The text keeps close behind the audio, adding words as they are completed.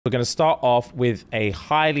We're going to start off with a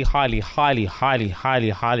highly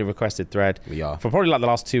requested thread. We are. For probably like the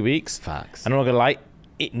last 2 weeks. Facts. And I'm not going to lie,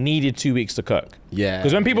 it needed 2 weeks to cook. Yeah.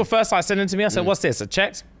 Because when people first started sending it to me, I said, what's this? I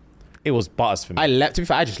checked. It was butters for me. To be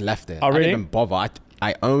fair, I just left it. Oh, really? I didn't even bother.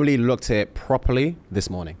 I only looked at it properly this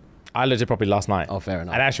morning. I looked at it properly last night. Oh, fair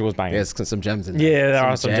enough. It actually was banging. There's some gems in there. Yeah, there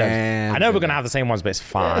are some gems. I know we're going to have the same ones, but it's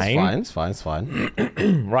fine. Yeah, it's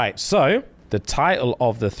fine. Right. So the title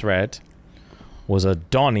of the thread was a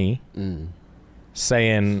Donnie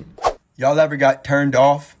saying, Y'all ever got turned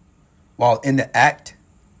off while in the act?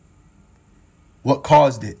 What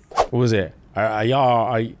caused it? what was it? Are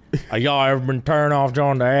y'all ever been turned off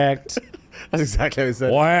during the act? That's exactly what it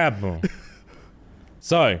said. What happened?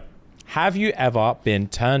 So, have you ever been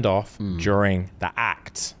turned off during the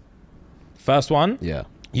act? First one. Yeah.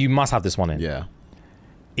 You must have this one in. Yeah.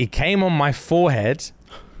 It came on my forehead,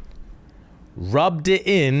 rubbed it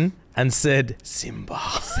in, and said, Simba.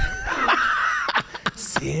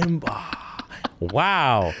 Simba.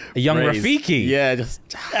 Wow. A young Praise. Rafiki. Yeah, just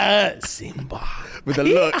Simba. with the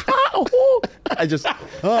look. I just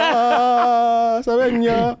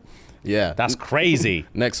Savenya. Yeah. That's crazy.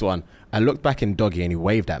 Next one. I looked back in Doggy and he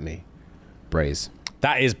waved at me. Braze.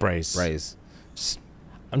 That is brace. Braze.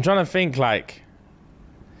 I'm trying to think like,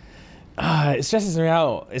 it stresses me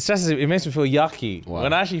out. It makes me feel yucky Wow.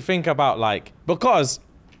 when I actually think about like, because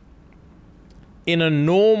in a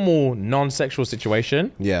normal non-sexual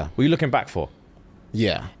situation, Yeah. what are you looking back for?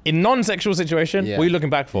 Yeah. In non-sexual situation, Yeah. what are you looking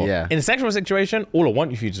back for? Yeah. In a sexual situation, all I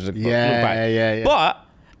want you to look Yeah, back. yeah. But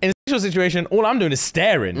in a sexual situation, all I'm doing is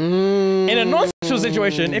staring. In a non-sexual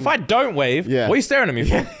situation, if I don't wave, Yeah. what are you staring at me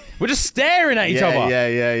for? We're just staring at each other.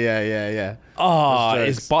 Yeah. Oh, That's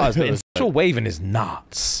it's jokes. butters, but in sexual waving is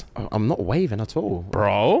nuts. I'm not waving at all.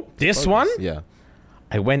 Bro, this one, Yeah.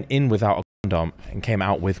 I went in without a condom and came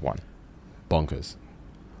out with one. Bonkers.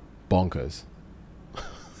 Bonkers.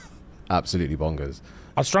 Absolutely bonkers.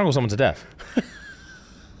 I'll strangle someone to death.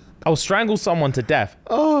 I'll strangle someone to death.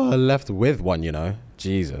 Oh, I left with one, you know.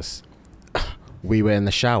 Jesus. We were in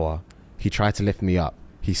the shower. He tried to lift me up.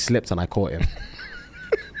 He slipped and I caught him.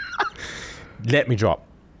 Let me drop.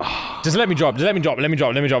 Just let me drop. Just let me drop. Let me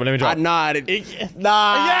drop. Let me drop. Let me drop. Nah.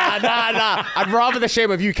 I'd rather the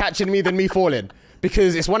shame of you catching me than me falling.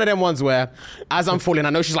 Because it's one of them ones where, as I'm falling,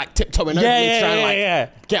 I know she's like tiptoeing over me, trying to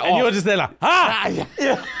like get and off. you're just there like,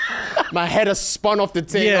 My head has spun off the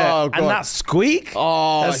thing. Yeah. Oh, God. And that squeak,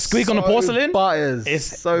 Oh, that squeak on the porcelain, butters. it's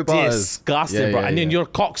so butters. disgusting, Yeah, bro. yeah, And then yeah. your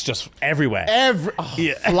cock's just everywhere.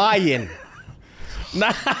 Flying.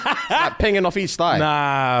 Nah, Like pinging off each thigh.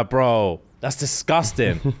 nah, bro. That's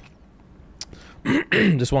disgusting.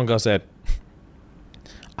 This one girl said,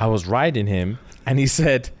 I was riding him and he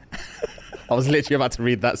said, I was literally about to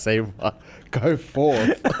read that same one. Go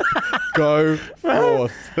forth. Go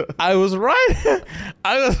forth. I was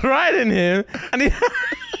riding him and he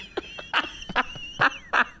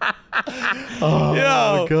Oh,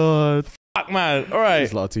 Yo. my God. fuck man. All right.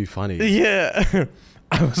 It's not too funny. Yeah.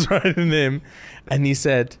 I was riding him and he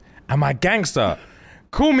said, am I gangster?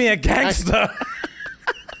 Call me a gangster.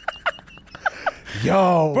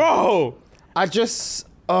 Yo. Bro. I just,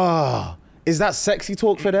 is that sexy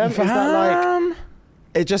talk for them? Is that like,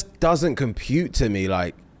 it just doesn't compute to me.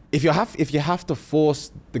 Like, if you have to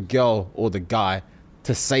force the girl or the guy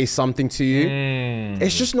to say something to you,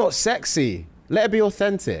 it's just not sexy. Let it be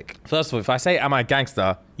authentic. First of all, if I say, am I a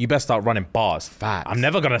gangster, you better start running bars. Facts. I'm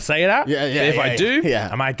never going to say that. Yeah, But if I do, yeah.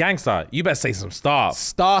 am I a gangster? You better say some stuff.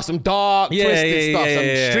 Some dark, twisted stuff,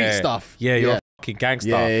 some street stuff. Yeah, you're a fucking gangster.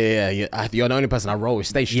 Yeah. You're the only person I roll with.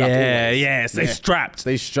 Stay strapped always. Stay strapped.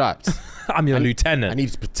 Stay strapped. I'm your lieutenant. I need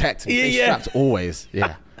to protect him. Yeah, Stay yeah. strapped always.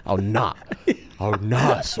 Yeah. Oh, nah. Oh,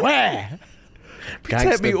 nah. I swear.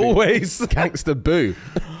 Protect me boo. always. Gangster boo.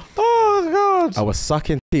 Oh, God. I was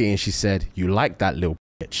sucking tea and she said, you like that little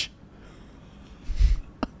bitch.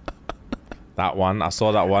 That one. I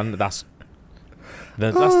saw that one. That's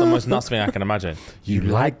the most nuts thing I can imagine. You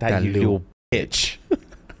like that little bitch.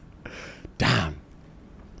 Damn.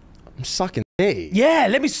 I'm sucking tea. Yeah,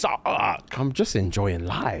 let me suck. I'm just enjoying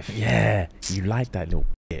life. Yeah, you like that little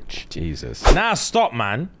bitch. Jesus. Now stop,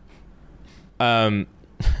 man.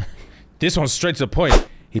 This one's straight to the point.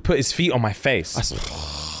 He put his feet on my face.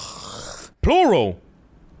 Plural.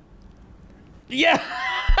 Yeah.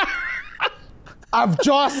 I've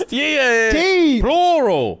just... Yeah. Deep.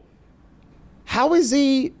 Plural. How is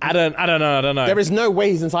he... I don't know. There is no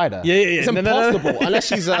way he's inside her. Yeah. It's impossible. Unless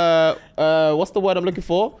she's, what's the word I'm looking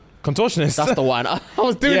for? Contortionist. That's the one. I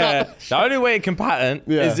was doing that. The only way it can pattern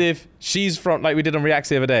Yeah. is if she's from, like we did on Reacts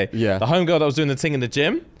the other day. Yeah. The homegirl that was doing the thing in the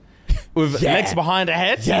gym. with legs behind her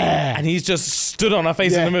head. Yeah. And he's just stood on her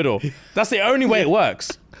face in the middle. That's the only way it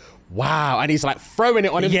works. Wow. And he's like throwing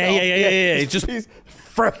it on himself. Yeah. He's just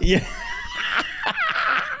yeah.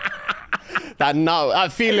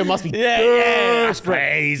 That feeling must be That's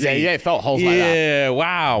crazy. Yeah, it felt holes like that. Yeah,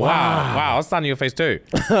 wow. I was standing in your face too.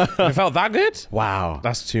 It felt that good? Wow.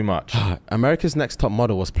 That's too much. America's Next Top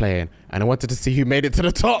Model was playing, and I wanted to see who made it to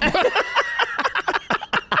the top.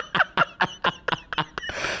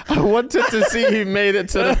 I wanted to see who made it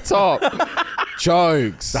to the top.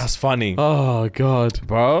 Jokes. That's funny. Oh, God.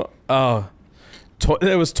 Bro. Oh.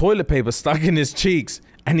 There was toilet paper stuck in his cheeks,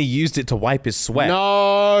 and he used it to wipe his sweat.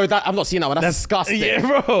 No, I've not seen that one. That's disgusting. Yeah,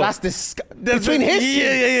 bro. That's disgusting. Between his cheeks.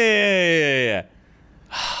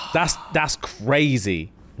 Yeah. That's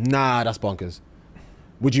crazy. Nah, that's bonkers.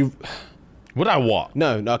 Would you... Would I what?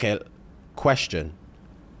 No, okay. Question.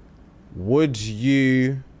 Would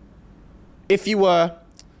you... If you were...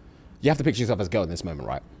 You have to picture yourself as a girl in this moment,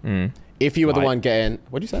 right? If you were the one getting...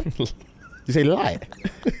 What did you say? You say light?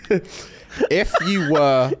 If you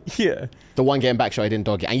were the one getting backshotted in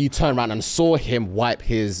doggy and you turn around and saw him wipe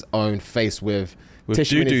his own face with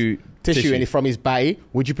tissue from his bae,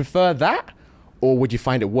 would you prefer that? Or would you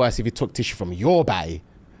find it worse if he took tissue from your bae?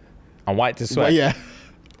 And wiped his sweat? Well, yeah.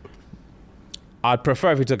 I'd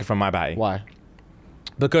prefer if he took it from my bae. Why?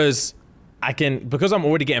 Because I'm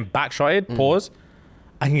already getting backshotted, pause,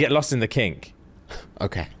 I can get lost in the kink.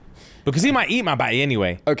 Okay. Because he might eat my bae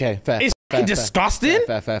anyway. Okay, fair. It's disgusting.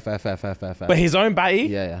 Fair. But his own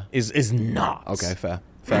bae is nuts. Okay, fair.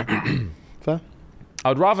 Fair.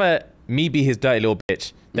 I'd rather me be his dirty little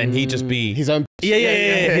bitch than he just be his own.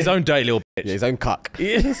 Yeah. His own dirty little bitch. Yeah, his own cuck.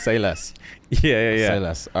 Yeah. Say less. Yeah. Say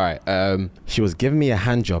less. All right. She was giving me a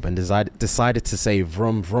hand job and decided to say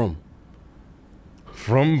vroom vroom.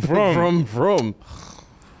 Vroom. Vroom vroom.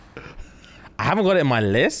 I haven't got it in my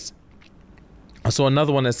list. I saw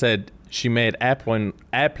another one that said she made airplane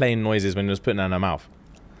noises when it was putting it in her mouth.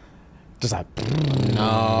 Just like...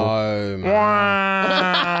 No, man.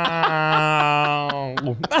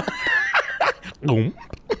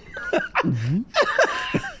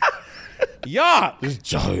 Yeah. Just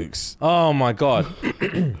jokes. Oh my God.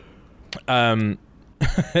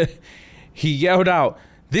 He yelled out,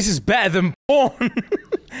 "This is better than porn."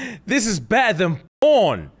 This is better than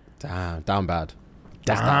porn. Damn, down bad.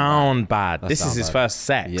 Down bad. This down is his bad. first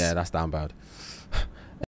sex. Yeah, that's down bad.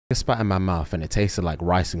 I spat in my mouth and it tasted like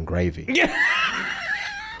rice and gravy. Yeah.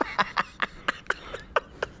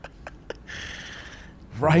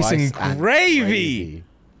 Rice and gravy.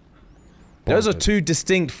 Those are two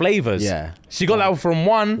distinct flavors. Yeah. She got that from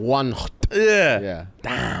one. Yeah.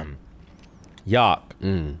 Damn. Yuck.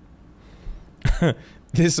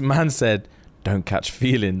 This man said, "Don't catch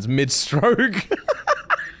feelings mid-stroke."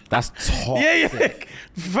 That's toxic. Yeah.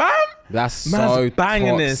 Fam? That's Man's so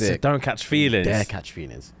banging toxic. this. Don't catch feelings. Dare catch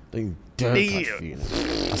feelings. Don't catch feelings.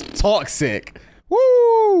 That's toxic.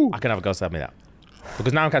 Woo! I can have a girl tell me that.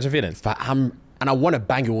 Because now I'm catching feelings. And I want to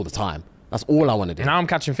bang you all the time. That's all I want to do. Now I'm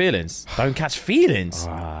catching feelings. Don't catch feelings.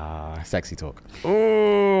 Sexy talk.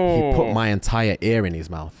 Ooh. He put my entire ear in his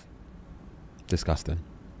mouth. Disgusting.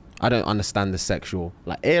 I don't understand the sexual,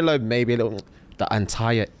 like earlobe maybe a little, the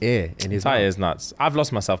entire ear in his mouth. Entire is nuts. I've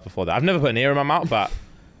lost myself before that. I've never put an ear in my mouth, but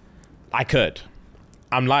I could.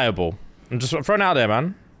 I'm liable. I'm just throwing it out there,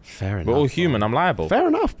 man. Fair enough. We're all human. I'm liable. Fair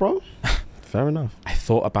enough, bro. Fair enough. I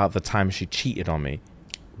thought about the time she cheated on me.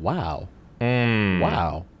 Wow.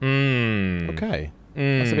 Wow. Okay.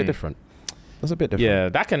 That's a bit different. That's a bit different. Yeah,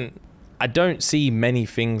 that can... I don't see many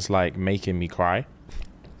things like making me cry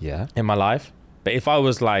Yeah. in my life. But if I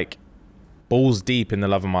was like balls deep in the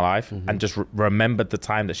love of my life and just remembered the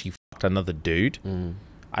time that she fucked another dude,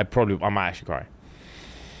 I might actually cry.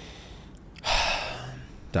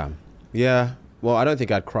 Damn. Yeah. Well, I don't think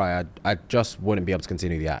I'd cry. I just wouldn't be able to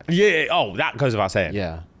continue the act. Yeah. Oh, that goes without saying.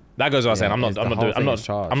 Yeah. That goes without saying. I'm not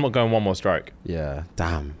going one more stroke. Yeah.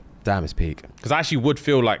 Damn, it's peak. Because I actually would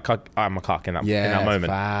feel like I'm a cock in that moment.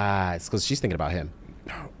 Facts. Because she's thinking about him.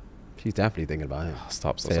 She's definitely thinking about him.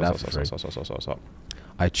 Stop.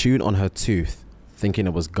 I chewed on her tooth, thinking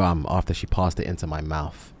it was gum after she passed it into my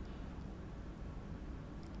mouth.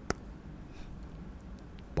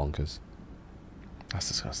 Bonkers. That's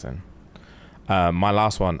disgusting. My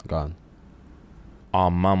last one. Go on. Our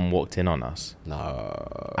mum walked in on us.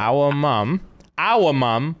 No. Our mum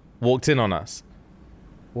walked in on us.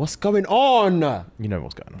 What's going on? You know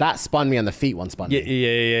what's going on. That spun me and the feet one spun me.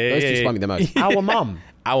 Yeah. Those two spun me the most. Our mum.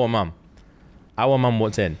 Our mum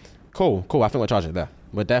walked in. Cool. I think we're charging it there.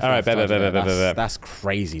 We're definitely All right, that's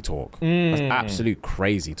crazy talk. That's absolute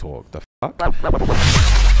crazy talk. The fuck?